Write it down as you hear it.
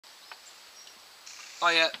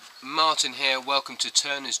Hiya, Martin here, welcome to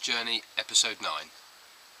Turner's Journey, episode 9.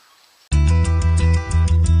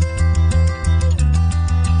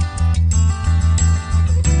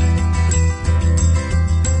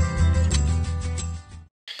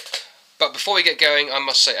 But before we get going, I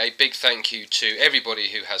must say a big thank you to everybody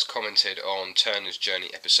who has commented on Turner's Journey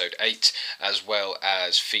episode 8, as well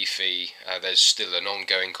as Fifi. There's still an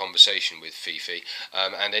ongoing conversation with Fifi,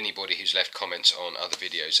 and anybody who's left comments on other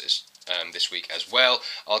videos this week as well.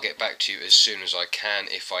 I'll get back to you as soon as I can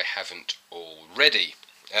if I haven't already.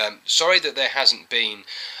 Sorry that there hasn't been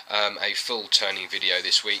a full turning video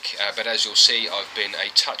this week, but as you'll see, I've been a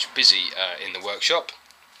touch busy in the workshop.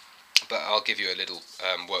 But I'll give you a little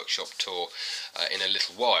workshop tour in a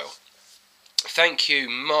little while. Thank you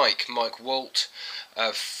Mike Walt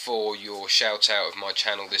for your shout out of my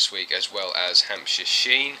channel this week, as well as Hampshire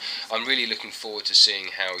Sheen. I'm really looking forward to seeing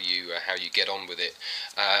how you get on with it,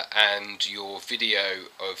 and your video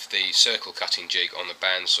of the circle cutting jig on the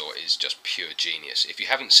bandsaw is just pure genius. If you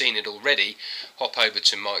haven't seen it already, hop over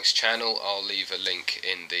to Mike's channel. I'll leave a link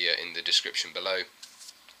in the description below.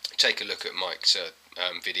 Take a look at Mike's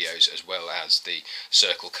videos, as well as the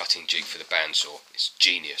circle cutting jig for the bandsaw. It's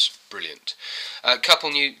genius, brilliant. A couple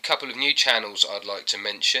of new channels I'd like to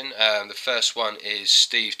mention. The first one is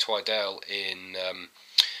Steve Twidell in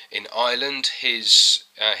Ireland. His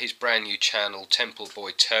brand new channel, Temple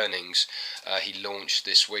Boy Turnings, he launched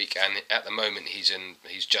this week, and at the moment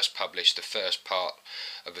he's just published the first part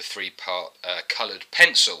of a 3-part coloured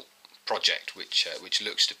pencil project, which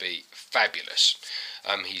looks to be fabulous.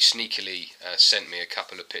 He sneakily sent me a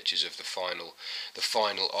couple of pictures of the final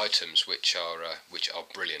items, which are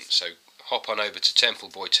brilliant. So hop on over to Temple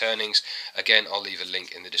Boy Turnings. Again, I'll leave a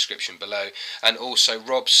link in the description below. And also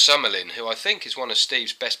Rob Summerlin, who I think is one of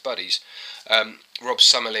Steve's best buddies. Rob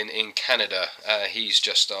Summerlin in Canada. He's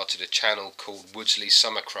just started a channel called Woodsley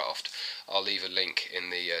Summercraft. I'll leave a link in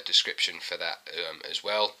the description for that as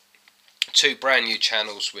well. 2 brand new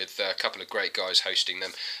channels with a couple of great guys hosting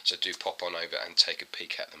them, so do pop on over and take a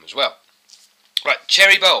peek at them as well. Right,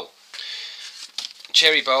 cherry bowl.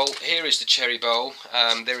 Cherry bowl, here is the cherry bowl.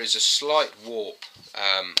 There is a slight warp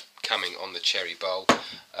coming on the cherry bowl.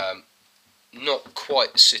 Not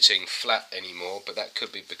quite sitting flat anymore, but that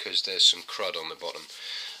could be because there's some crud on the bottom.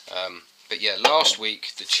 But yeah, last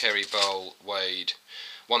week the cherry bowl weighed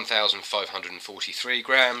 1,543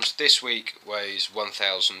 grams. This week weighs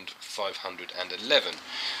 1,511,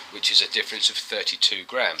 which is a difference of 32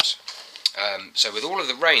 grams. So with all of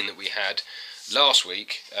the rain that we had last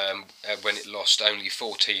week, when it lost only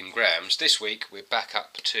 14 grams, this week we're back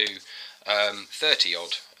up to 30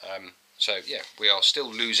 odd. So yeah, we are still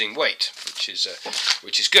losing weight, which is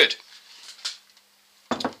good.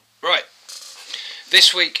 Right,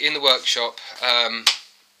 this week in the workshop,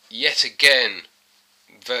 yet again,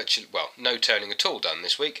 no turning at all done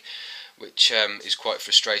this week, which is quite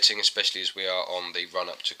frustrating, especially as we are on the run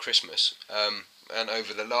up to Christmas. And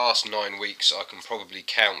over the last 9 weeks I can probably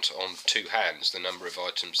count on 2 hands the number of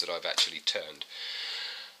items that I've actually turned.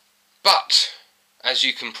 But as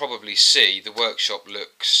you can probably see, the workshop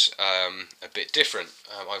looks a bit different.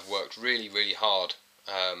 I've worked really hard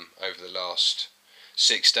over the last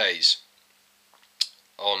 6 days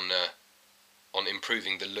on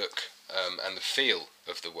improving the look and the feel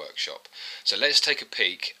of the workshop. So let's take a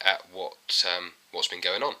peek at what's been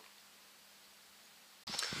going on.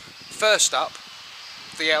 First up,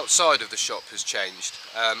 the outside of the shop has changed.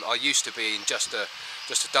 I used to be in just a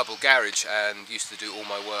double garage and used to do all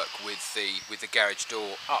my work with the garage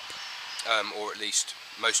door up, or at least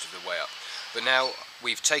most of the way up. But now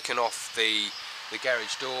we've taken off the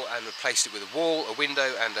garage door and replaced it with a wall, a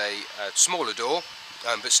window and a smaller door,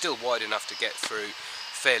 but still wide enough to get through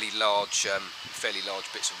fairly large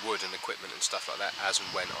bits of wood and equipment and stuff like that as and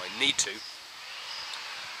when I need to.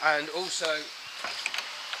 And also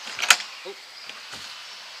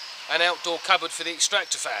an outdoor cupboard for the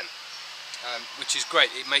extractor fan, which is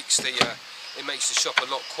great. It makes the shop a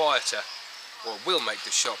lot quieter, or will make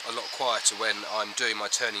the shop a lot quieter when I'm doing my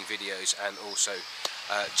turning videos and also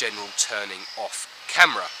general turning off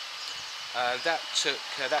camera. That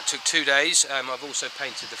took 2 days. I've also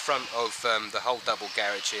painted the front of the whole double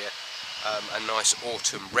garage here a nice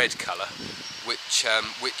autumn red colour, which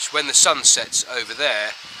when the sun sets over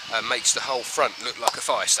there makes the whole front look like a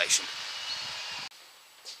fire station.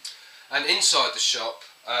 And inside the shop,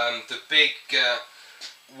 the big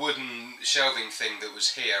wooden shelving thing that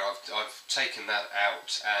was here, I've taken that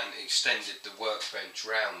out and extended the workbench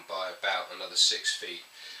round by about another 6 feet.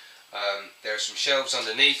 There are some shelves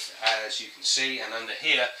underneath, as you can see, and under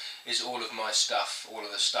here is all of my stuff, all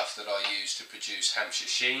of the stuff that I use to produce Hampshire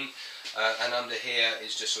sheen, and under here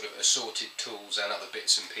is just sort of assorted tools and other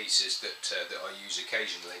bits and pieces that I use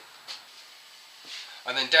occasionally.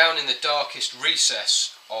 And then down in the darkest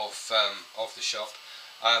recess of the shop,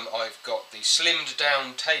 I've got the slimmed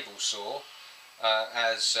down table saw,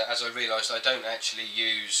 as I realised I don't actually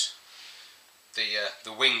use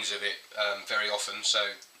the wings of it very often, so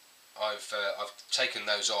I've taken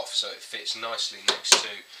those off so it fits nicely next to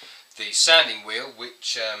the sanding wheel,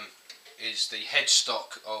 which is the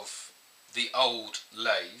headstock of the old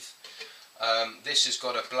lathe. This has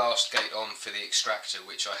got a blast gate on for the extractor,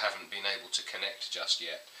 which I haven't been able to connect just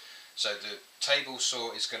yet. So the table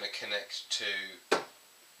saw is going to connect to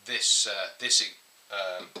this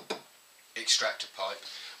extractor pipe,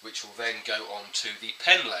 which will then go on to the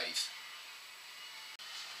pen lathe.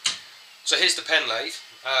 So here's the pen lathe.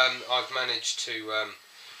 I've managed to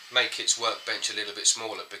make its workbench a little bit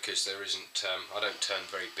smaller because there isn't, I don't turn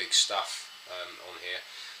very big stuff on here.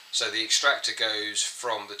 So the extractor goes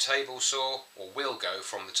from the table saw, or will go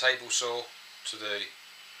from the table saw to the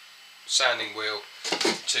sanding wheel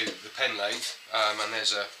to the pen lathe, and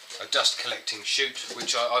there's a dust collecting chute,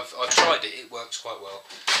 which I've tried it, it works quite well.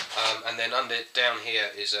 And then down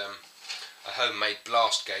here is a homemade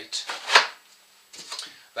blast gate.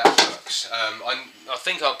 That works. I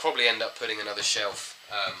think I'll probably end up putting another shelf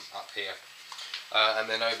up here, and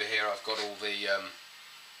then over here I've got all the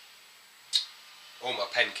all my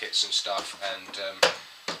pen kits and stuff, and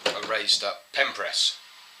a raised up pen press.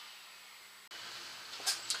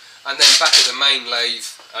 And then back at the main lathe,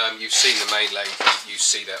 you've seen the main lathe. You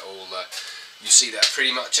see that all. You see that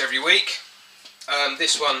pretty much every week.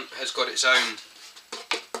 This one has got its own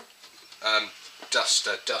dust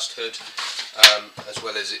hood, as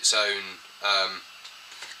well as its own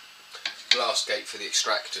blast gate for the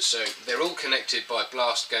extractor. So they're all connected by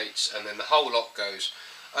blast gates, and then the whole lot goes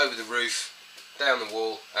over the roof, down the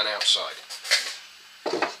wall and outside.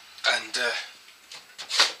 And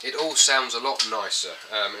it all sounds a lot nicer,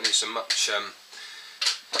 and it's a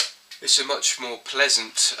much more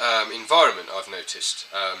pleasant environment, I've noticed,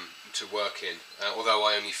 to work in, although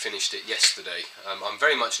I only finished it yesterday. I'm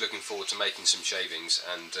very much looking forward to making some shavings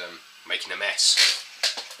and making a mess.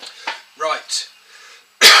 Right.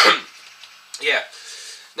 Yeah,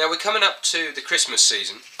 now we're coming up to the Christmas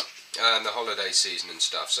season and the holiday season and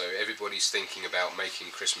stuff, so everybody's thinking about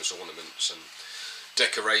making Christmas ornaments and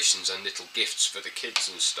decorations and little gifts for the kids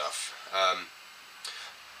and stuff,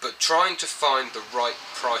 but trying to find the right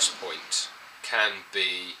price point can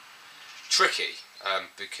be tricky,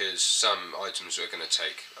 because some items are going to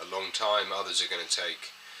take a long time, others are going to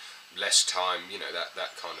take less time, you know,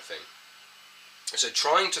 that kind of thing. So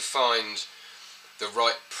trying to find the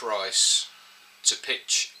right price to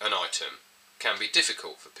pitch an item can be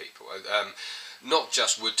difficult for people, not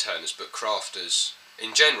just woodturners but crafters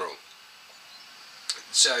in general.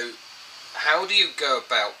 So how do you go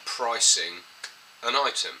about pricing an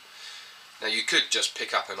item? Now you could just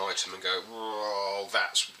pick up an item and go, well,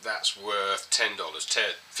 that's worth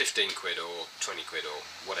 $10, 15 quid or 20 quid or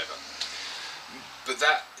whatever. But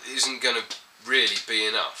that isn't going to really be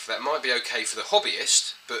enough. That might be okay for the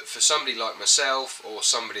hobbyist, but for somebody like myself or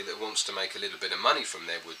somebody that wants to make a little bit of money from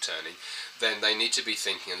their wood turning, then they need to be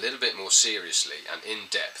thinking a little bit more seriously and in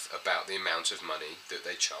depth about the amount of money that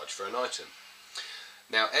they charge for an item.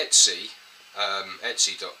 Now Etsy,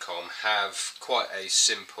 Etsy.com have quite a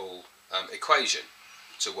simple equation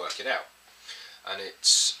to work it out, and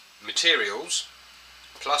it's materials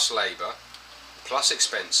plus labour plus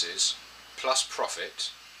expenses plus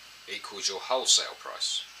profit equals your wholesale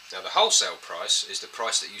price. Now the wholesale price is the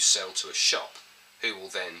price that you sell to a shop, who will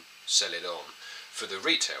then sell it on for the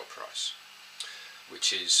retail price,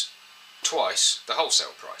 which is twice the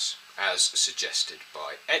wholesale price as suggested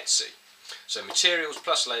by Etsy. So materials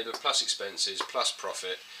plus labour plus expenses plus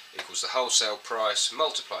profit equals the wholesale price,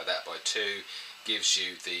 multiply that by 2, gives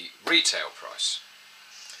you the retail price.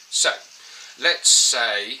 So let's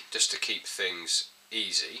say, just to keep things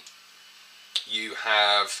easy, you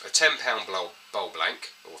have a £10 bowl blank,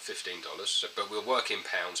 or $15, but we'll work in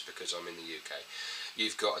pounds because I'm in the UK.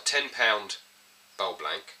 You've got a £10 bowl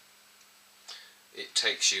blank. It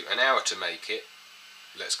takes you an hour to make it.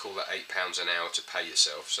 Let's call that £8 an hour to pay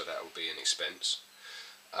yourself, so that will be an expense.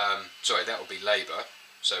 Sorry, that will be labour,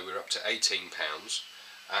 so we're up to £18.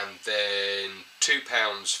 And then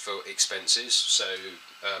 £2 for expenses, so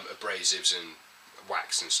abrasives and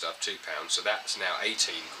wax and stuff, £2, so that's now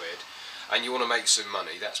 18 quid. And you want to make some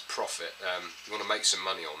money, that's profit. You want to make some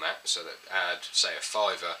money on that, so that add, say, a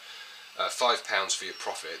fiver £5 for your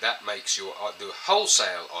profit, that makes your the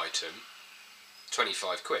wholesale item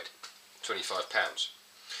 25 quid, £25.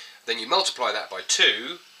 Then you multiply that by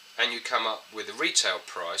 2 and you come up with a retail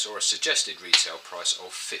price, or a suggested retail price,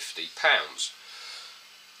 of £50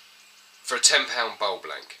 for a £10 bowl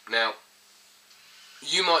blank. Now,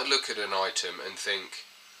 you might look at an item and think,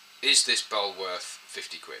 is this bowl worth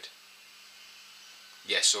 50 quid?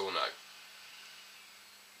 Yes or no?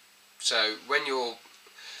 So when you're,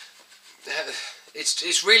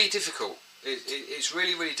 it's really difficult. It's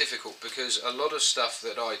really difficult, because a lot of stuff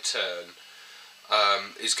that I turn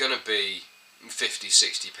is going to be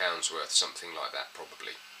 £50–60 worth, something like that,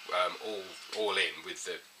 probably, all in with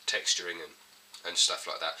the texturing and stuff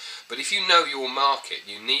like that. But if you know your market,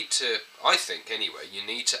 you need to, I think anyway, you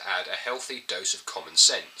need to add a healthy dose of common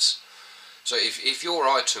sense. So if your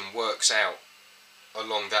item works out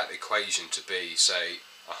along that equation to be, say,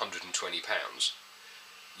 £120,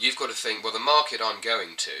 you've got to think, well, the market I'm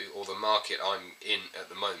going to, or the market I'm in at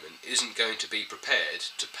the moment, isn't going to be prepared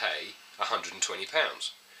to pay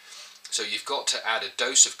 £120. So you've got to add a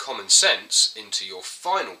dose of common sense into your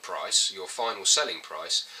final price, your final selling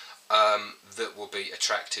price, that will be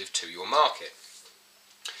attractive to your market.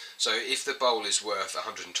 So if the bowl is worth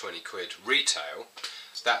 120 quid retail,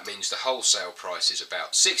 that means the wholesale price is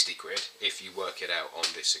about 60 quid if you work it out on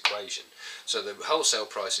this equation. So the wholesale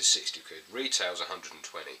price is 60 quid, retail's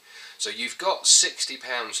 120. So you've got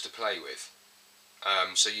 £60 to play with.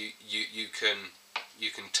 So you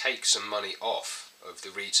can take some money off of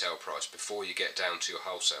the retail price before you get down to your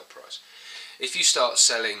wholesale price. If you start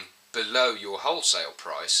selling below your wholesale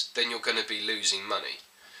price, then you're going to be losing money,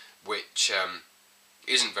 which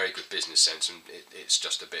isn't very good business sense, and it's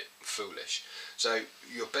just a bit foolish. So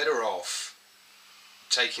you're better off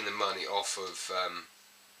taking the money off of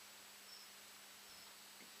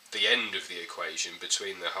the end of the equation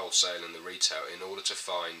between the wholesale and the retail, in order to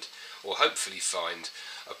find, or hopefully find,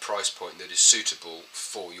 a price point that is suitable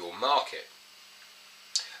for your market.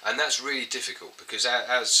 And that's really difficult, because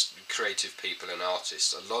as creative people and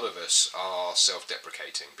artists, a lot of us are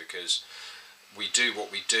self-deprecating, because we do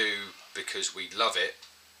what we do because we love it.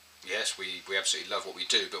 Yes, we absolutely love what we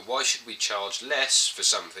do, but why should we charge less for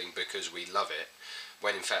something because we love it,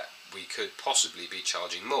 when in fact we could possibly be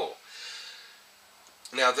charging more?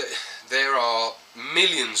 Now, there are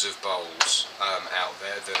millions of bowls out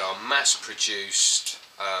there that are mass-produced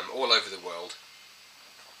all over the world.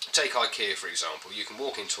 Take IKEA, for example. You can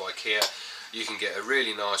walk into IKEA, you can get a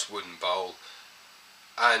really nice wooden bowl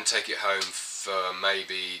and take it home for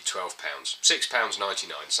maybe £12,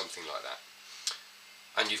 £6.99, something like that.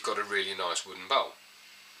 And you've got a really nice wooden bowl.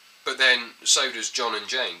 But then so does John and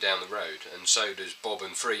Jane down the road, and so does Bob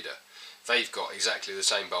and Frida. They've got exactly the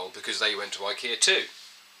same bowl because they went to IKEA too.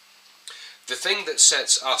 The thing that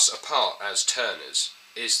sets us apart as turners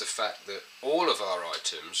is the fact that all of our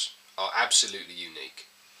items are absolutely unique.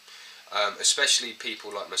 Especially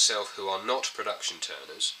people like myself who are not production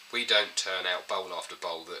turners. We don't turn out bowl after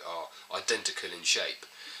bowl that are identical in shape.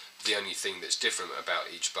 The only thing that's different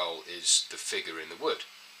about each bowl is the figure in the wood.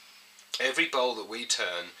 Every bowl that we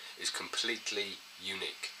turn is completely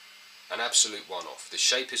unique, an absolute one-off. The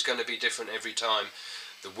shape is going to be different every time.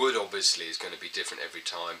 The wood obviously is going to be different every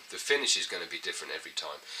time. The finish is going to be different every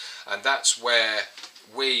time. And that's where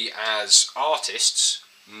we as artists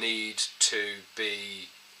need to be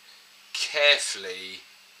carefully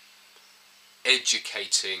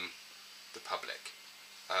educating the public.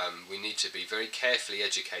 We need to be very carefully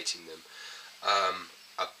educating them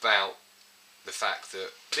about the fact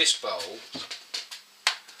that this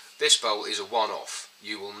bowl is a one-off.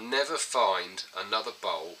 You will never find another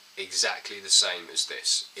bowl exactly the same as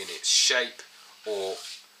this in its shape or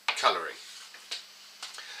colouring.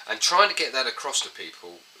 And trying to get that across to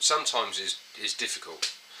people sometimes is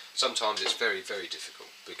difficult. Sometimes it's very, very difficult,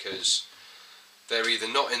 because they're either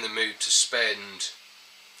not in the mood to spend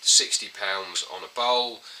 £60 on a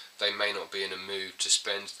bowl, they may not be in a mood to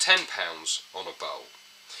spend £10 on a bowl.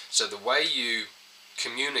 So the way you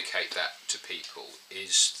communicate that to people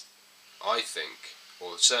is, I think,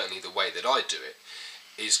 or certainly the way that I do it,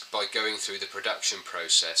 is by going through the production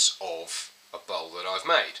process of a bowl that I've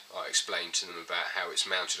made. I explain to them about how it's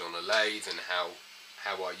mounted on a lathe and how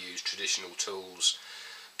I use traditional tools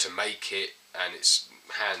to make it, and it's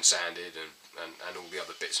hand sanded and all the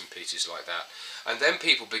other bits and pieces like that. And then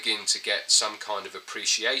people begin to get some kind of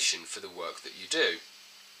appreciation for the work that you do,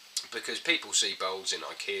 because people see bowls in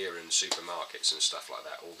IKEA and supermarkets and stuff like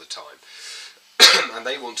that all the time, and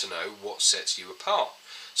they want to know what sets you apart.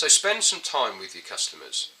 So spend some time with your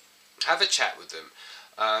customers, have a chat with them,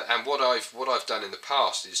 and what I've done in the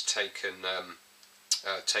past is taken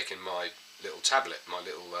taken my little tablet, my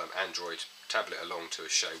little Android tablet along to a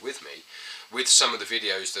show with me, with some of the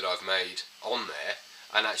videos that I've made on there,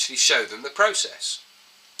 and actually show them the process.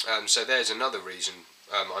 So there's another reason.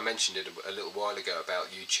 I mentioned it a little while ago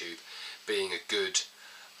about YouTube being a good,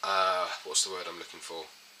 what's the word I'm looking for?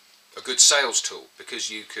 A good sales tool, because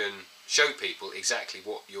you can show people exactly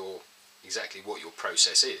what your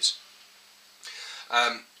process is,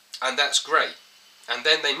 and that's great. And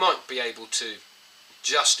then they might be able to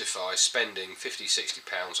justify spending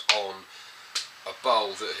 £50–60 on a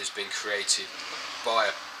bowl that has been created by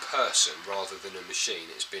a person rather than a machine.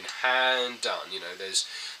 It's been hand done. You know,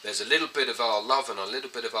 there's a little bit of our love and a little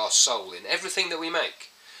bit of our soul in everything that we make,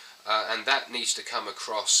 and that needs to come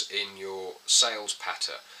across in your sales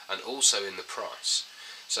patter and also in the price.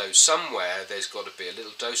 So somewhere there's got to be a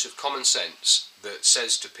little dose of common sense that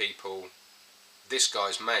says to people, this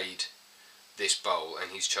guy's made this bowl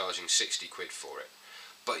and he's charging 60 quid for it.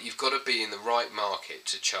 But you've got to be in the right market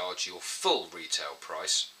to charge your full retail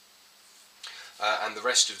price, and the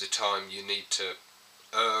rest of the time you need to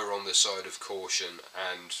err on the side of caution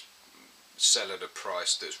and sell at a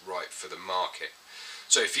price that's right for the market.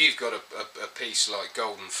 So if you've got a piece like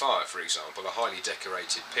Golden Fire, for example, a highly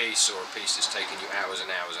decorated piece, or a piece that's taken you hours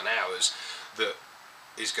and hours and hours, that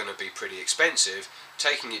is going to be pretty expensive,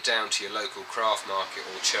 taking it down to your local craft market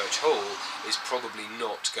or church hall is probably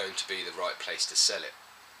not going to be the right place to sell it.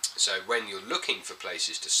 So when you're looking for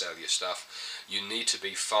places to sell your stuff, you need to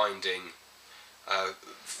be finding a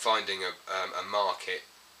market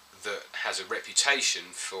that has a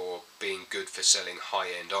reputation for being good for selling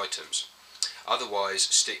high-end items.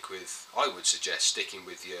 Otherwise, I would suggest sticking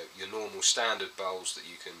with your normal standard bowls that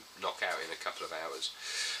you can knock out in a couple of hours.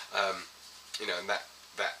 You know, and that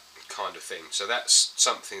kind of thing. So that's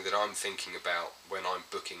something that I'm thinking about when I'm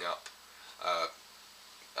booking up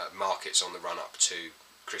markets on the run up to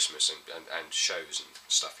Christmas and shows and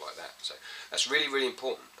stuff like that. So that's really, really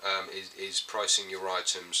important, is pricing your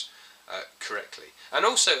items correctly. And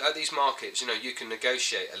also at these markets, you know, you can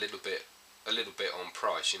negotiate a little bit on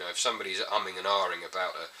price. You know, if somebody's umming and ahhing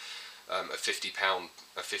about a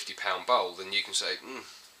 £50 bowl, then you can say,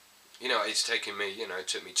 you know, it's taken me, you know, it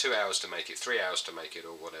took me 2 hours to make it, 3 hours to make it,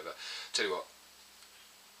 or whatever. Tell you what,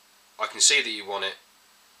 I can see that you want it.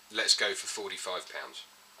 Let's go for £45.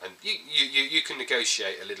 And you can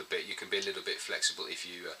negotiate a little bit. You can be a little bit flexible if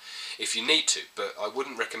you need to, but I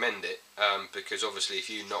wouldn't recommend it, because obviously if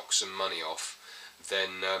you knock some money off, then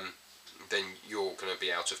you're going to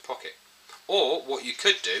be out of pocket. Or what you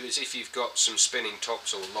could do is, if you've got some spinning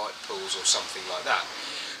tops or light pulls or something like that,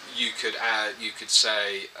 you could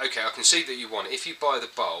say, okay, I can see that you want it. If you buy the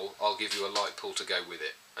bowl, I'll give you a light pull to go with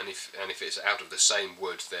it. And if it's out of the same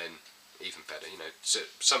wood, then even better. You know, so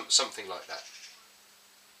something like that.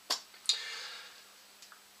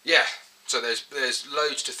 Yeah. So there's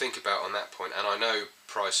loads to think about on that point, and I know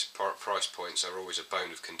price points are always a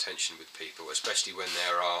bone of contention with people, especially when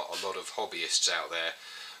there are a lot of hobbyists out there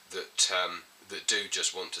that do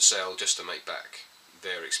just want to sell just to make back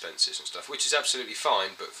their expenses and stuff, which is absolutely fine.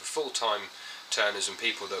 But for full-time turners and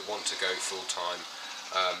people that want to go full-time,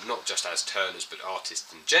 not just as turners but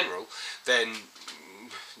artists in general, then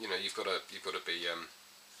you know, you've got to be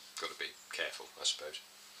careful, I suppose.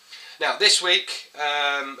 Now this week,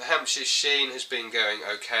 Hampshire Sheen has been going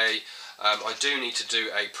okay. I do need to do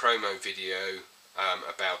a promo video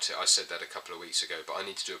about it. I said that a couple of weeks ago, but I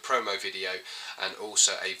need to do a promo video and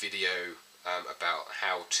also a video about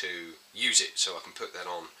how to use it, so I can put that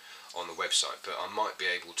on the website. But I might be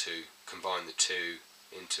able to combine the two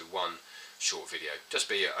into one short video, just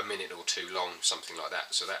be a minute or two long, something like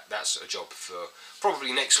that. So that's a job for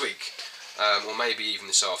probably next week, or maybe even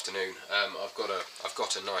this afternoon. I've got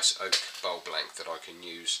a nice oak bowl blank that I can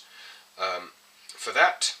use for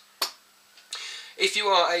that. If you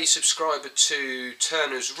are a subscriber to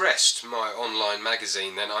Turner's Rest, my online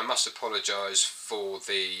magazine, then I must apologise for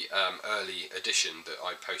the early edition that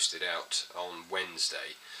I posted out on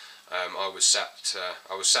Wednesday. I was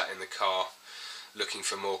sat in the car looking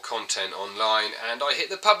for more content online, and I hit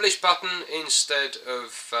the publish button instead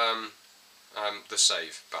of the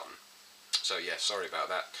save button. So yeah, sorry about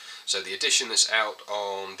that. So the edition that's out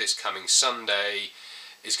on this coming Sunday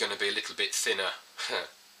is going to be a little bit thinner.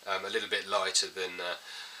 A little bit lighter than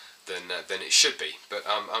it should be, but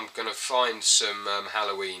I'm going to find some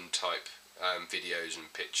Halloween type videos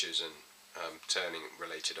and pictures and turning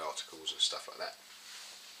related articles and stuff like that.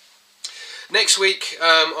 Next week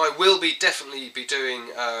I will definitely be doing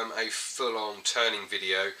a full-on turning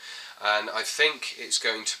video, and I think it's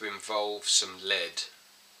going to involve some lead.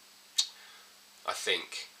 I'm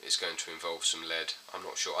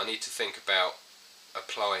not sure. I need to think about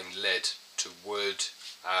applying lead to wood,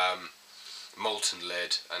 molten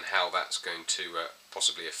lead, and how that's going to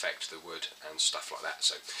possibly affect the wood and stuff like that.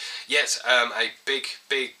 So yes, a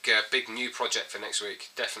big new project for next week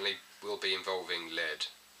definitely will be involving lead.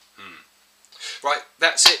 Right,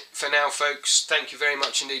 that's it for now, folks. Thank you very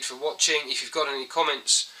much indeed for watching. If you've got any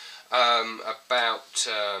comments about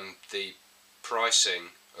the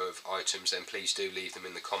pricing of items, then please do leave them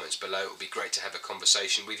in the comments below. It would be great to have a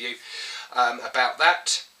conversation with you about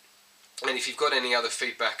that. And if you've got any other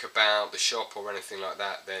feedback about the shop or anything like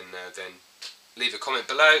that, then leave a comment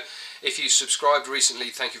below. If you subscribed recently,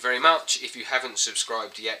 thank you very much. If you haven't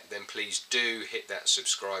subscribed yet, then please do hit that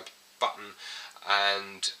subscribe button,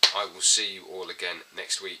 and I will see you all again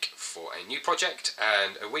next week for a new project,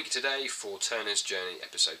 and a week today for Turner's Journey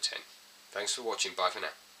episode 10. Thanks for watching. Bye for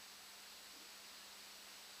now.